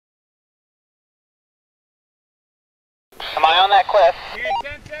Eye on that cliff. Here,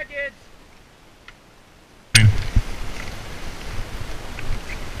 10 seconds.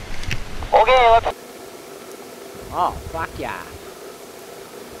 Okay, let's... Oh, fuck yeah.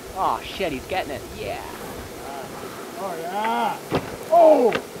 Oh shit, he's getting it. Yeah. Oh yeah.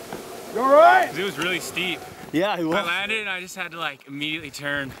 Oh! You alright? It was really steep. Yeah, it was. I landed and I just had to like immediately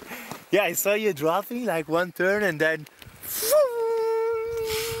turn. Yeah, I saw you dropping like one turn and then...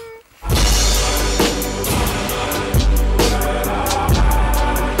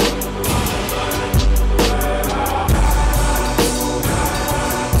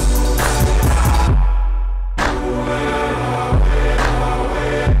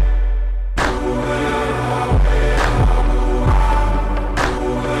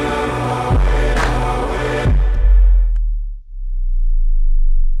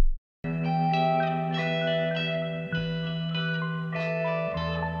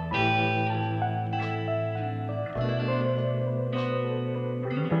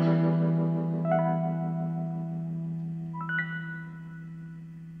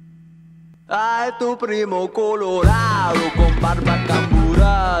 Ay, tu primo colorado con barba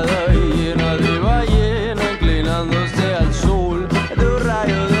camburada y llena de ballena inclinándose al sol. De un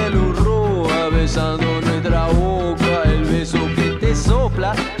rayo de luz roja besando nuestra boca, el beso que te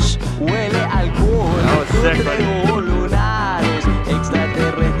sopla, huele a alcohol. Los lunares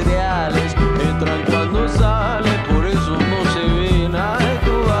extraterrestriales entran cuando salen, por eso no se ve nada de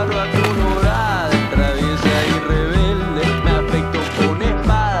tu barba colorada, traviesa y rebelde, me afectó con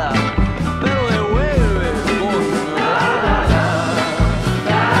espada.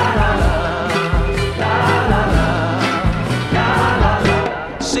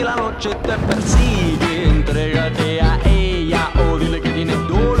 Si la noche te persigue, entrégate a ella o dile que tienes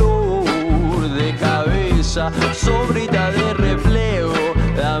dolor de cabeza, sobrita de reflejo,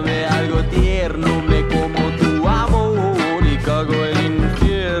 dame algo tierno, me como tu amor y cago el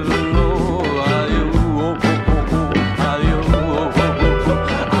infierno. Adiós, adiós,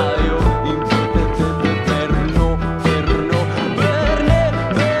 adiós, eterno, eterno, verne,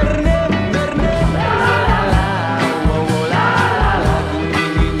 verne, verne,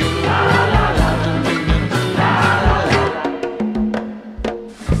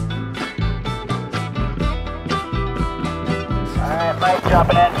 Alright, Mike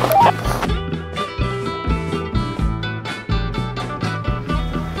dropping in.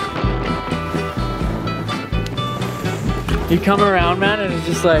 You come around, man, and it's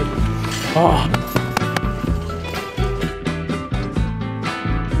just like, oh.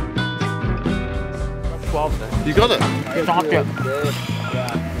 You got it? Stomped it.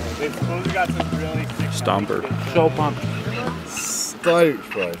 Yeah. They've supposedly got some really sick Stomper. So pumped. Stoked,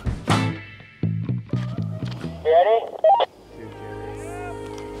 bro. You ready?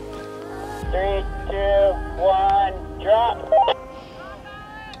 3, 2, 1, drop.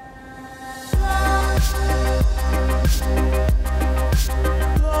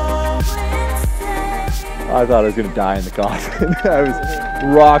 I thought I was gonna die in the coffin. I was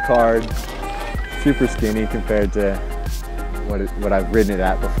rock hard, super skinny compared to what I've ridden it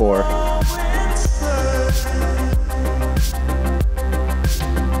at before.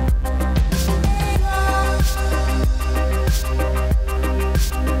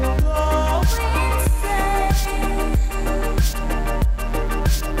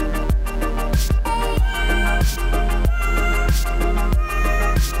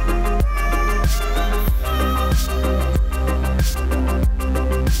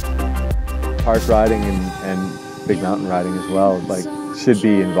 Park riding and big mountain riding as well, like, should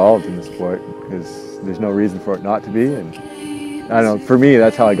be involved in the sport because there's no reason for it not to be. And I don't know, for me,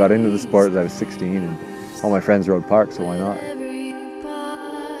 that's how I got into the sport. As I was 16 and all my friends rode park, so why not?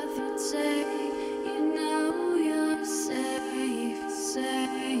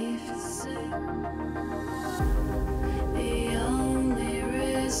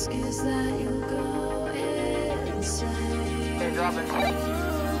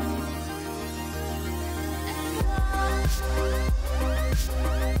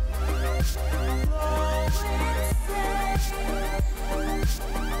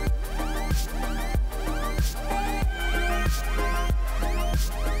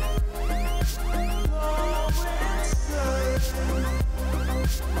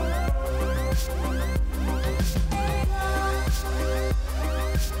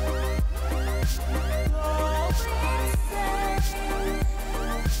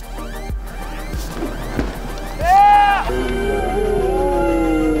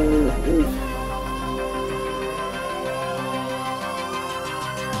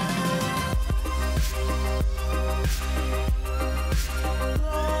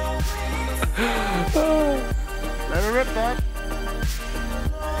 Let her rip that.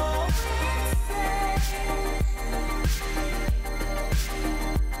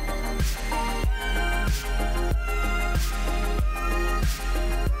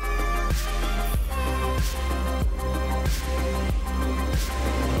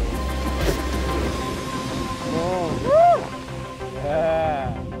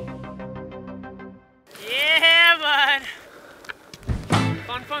 Yeah, bud.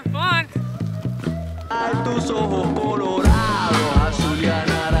 Fun, fun, fun. Ay, tus ojos colorados, azul y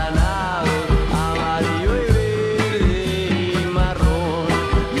anaranjado, amarillo y verde y marrón.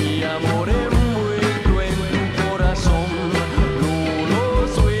 Mi amor envuelto en tu corazón, no lo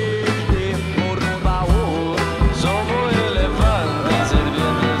sueltes, por favor. Somos elefantes,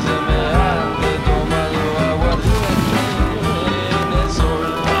 serpientes semejantes, tomando aguardiente en el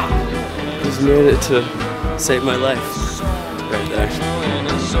sol. Just made it to save my life right there. En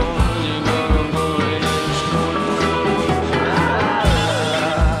el sol.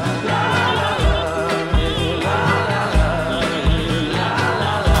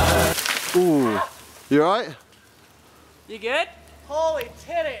 Ooh. You alright? You good? Holy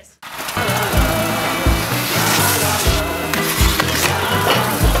titties!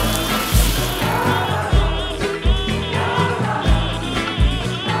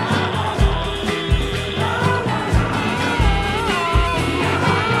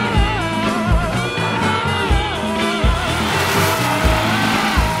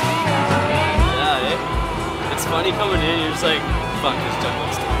 It's funny coming in, you're just like, fuck, this jump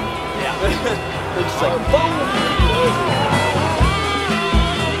looks. Yeah. It's just like, boom!